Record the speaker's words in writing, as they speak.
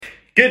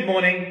Good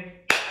morning.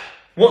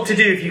 What to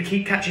do if you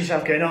keep catching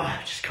yourself going, I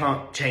just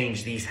can't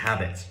change these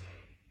habits.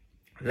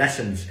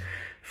 Lessons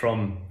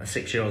from a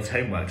 6-year-old's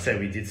homework. So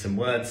we did some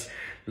words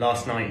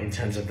last night in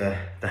terms of the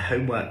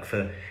homework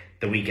for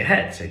the week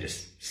ahead. So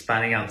just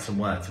spanning out some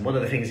words. And one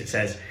of the things it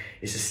says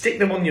is to stick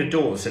them on your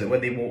door so that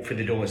when they walk through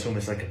the door, it's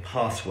almost like a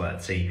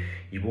password. So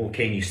you walk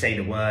in, you say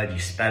the word, you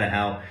spell it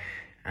out,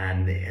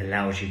 and it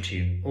allows you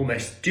to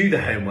almost do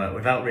the homework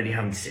without really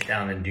having to sit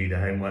down and do the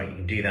homework. You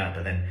can do that,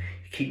 but then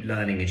you keep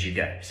learning as you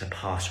go. It's a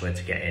password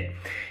to get in.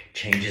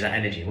 Changes that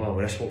energy. Well,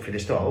 let's walk through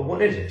this door. Oh,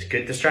 what is it? It's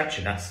good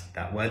distraction.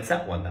 That word's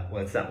that one. That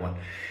word's that one.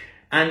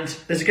 And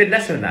there's a good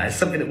lesson in that. It's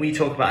something that we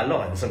talk about a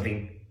lot, and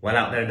something well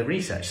out there in the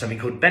research, something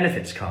called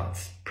benefits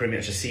cards, pretty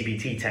much a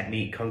CBT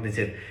technique,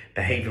 cognitive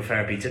behavioral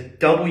therapy, to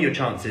double your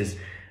chances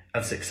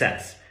of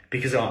success,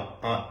 because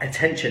our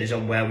attention is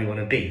on where we want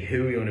to be,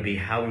 who we want to be,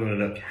 how we want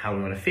to look, how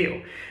we want to feel.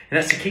 And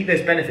that's to keep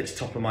those benefits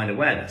top of mind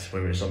awareness,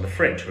 whether it's on the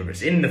fridge, whether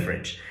it's in the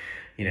fridge.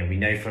 You know, we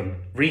know from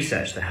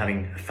research that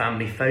having a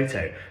family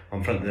photo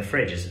on front of the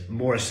fridge is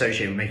more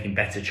associated with making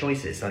better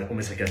choices, like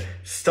almost like a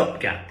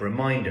stopgap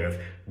reminder of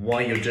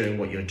why you're doing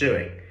what you're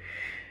doing.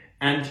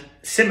 And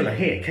similar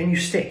here, can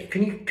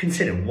you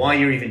consider why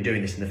you're even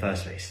doing this in the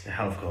first place? The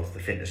health goals, the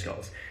fitness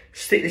goals.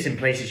 Stick this in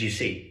places you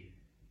see,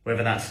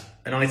 whether that's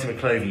an item of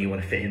clothing you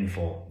want to fit in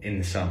for in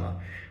the summer,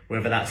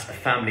 whether that's a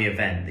family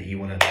event that you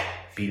want to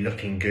be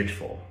looking good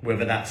for,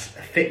 whether that's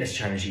a fitness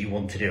challenge that you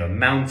want to do, a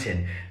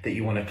mountain that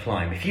you want to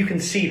climb. If you can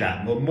see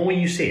that, the more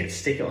you see it,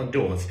 stick it on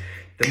doors,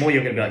 the more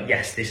you're going to be like,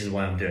 yes, this is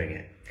why I'm doing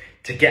it.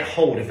 To get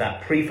hold of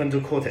that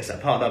prefrontal cortex,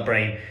 that part of our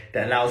brain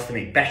that allows us to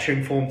make better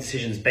informed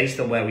decisions based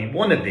on where we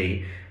want to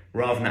be,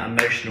 rather than that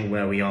emotional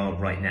where we are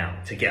right now.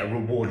 To get a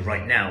reward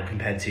right now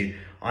compared to,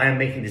 I am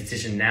making this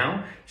decision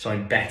now, so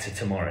I'm better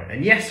tomorrow.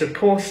 And yes, of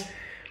course,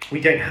 we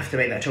don't have to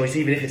make that choice.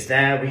 Even if it's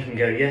there, we can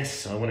go,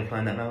 yes, I want to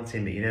climb that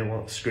mountain, but you know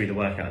what? Screw the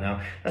workout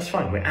now. That's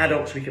fine. We're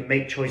adults. We can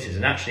make choices.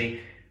 And actually,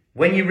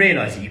 when you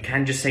realize that you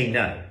can just say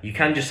no, you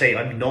can just say,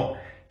 I'm not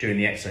doing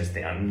the exercise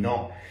today. I'm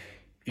not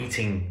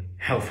eating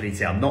healthily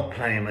today. I'm not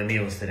planning my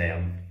meals today.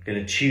 I'm going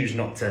to choose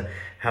not to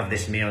have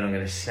this meal and I'm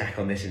going to snack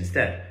on this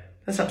instead.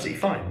 That's absolutely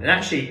fine. And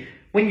actually,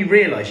 when you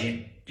realize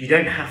you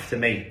don't have to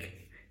make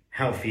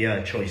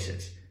healthier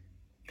choices,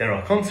 there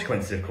are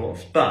consequences, of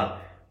course, but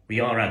we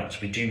are adults.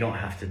 We do not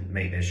have to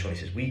make those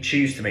choices. We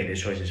choose to make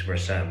those choices for a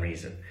certain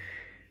reason.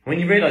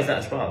 When you realize that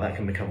as well, that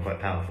can become quite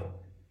powerful.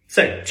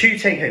 So 2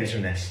 take-homes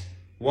from this.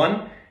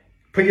 1,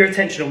 put your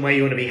attention on where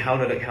you want to be, how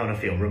to look, how to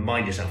feel.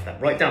 Remind yourself of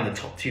that. Write down the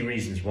top 2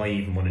 reasons why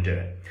you even want to do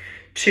it.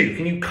 2,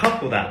 can you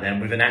couple that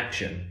then with an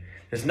action?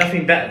 There's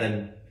nothing better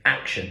than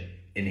action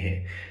in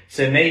here.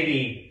 So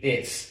maybe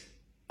it's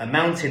a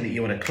mountain that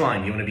you want to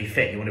climb. You want to be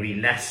fit. You want to be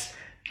less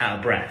out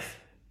of breath,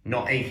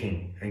 not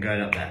aching and going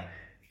up there.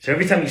 So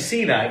every time you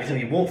see that, every time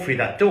you walk through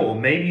that door,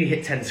 maybe you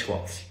hit 10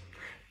 squats.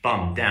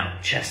 Bum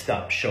down, chest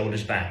up,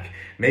 shoulders back.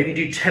 Maybe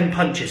do 10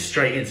 punches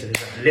straight in, so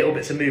there's little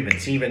bits of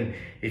movements. Even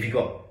if you've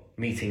got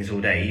meetings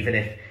all day, even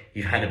if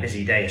you've had a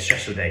busy day, a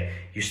stressful day,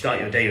 you start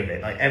your day with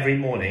it. Like every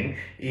morning,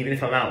 even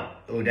if I'm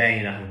out all day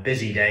and I have a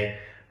busy day,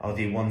 I'll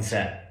do 1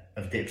 set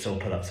of dips or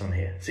pull-ups on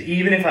here. So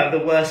even if I have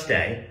the worst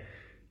day,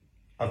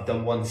 I've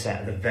done 1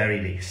 set at the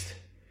very least.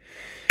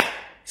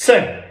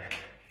 So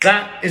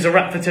that is a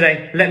wrap for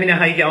today. Let me know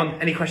how you get on.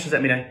 Any questions,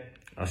 let me know.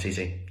 I'll see you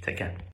soon. Take care.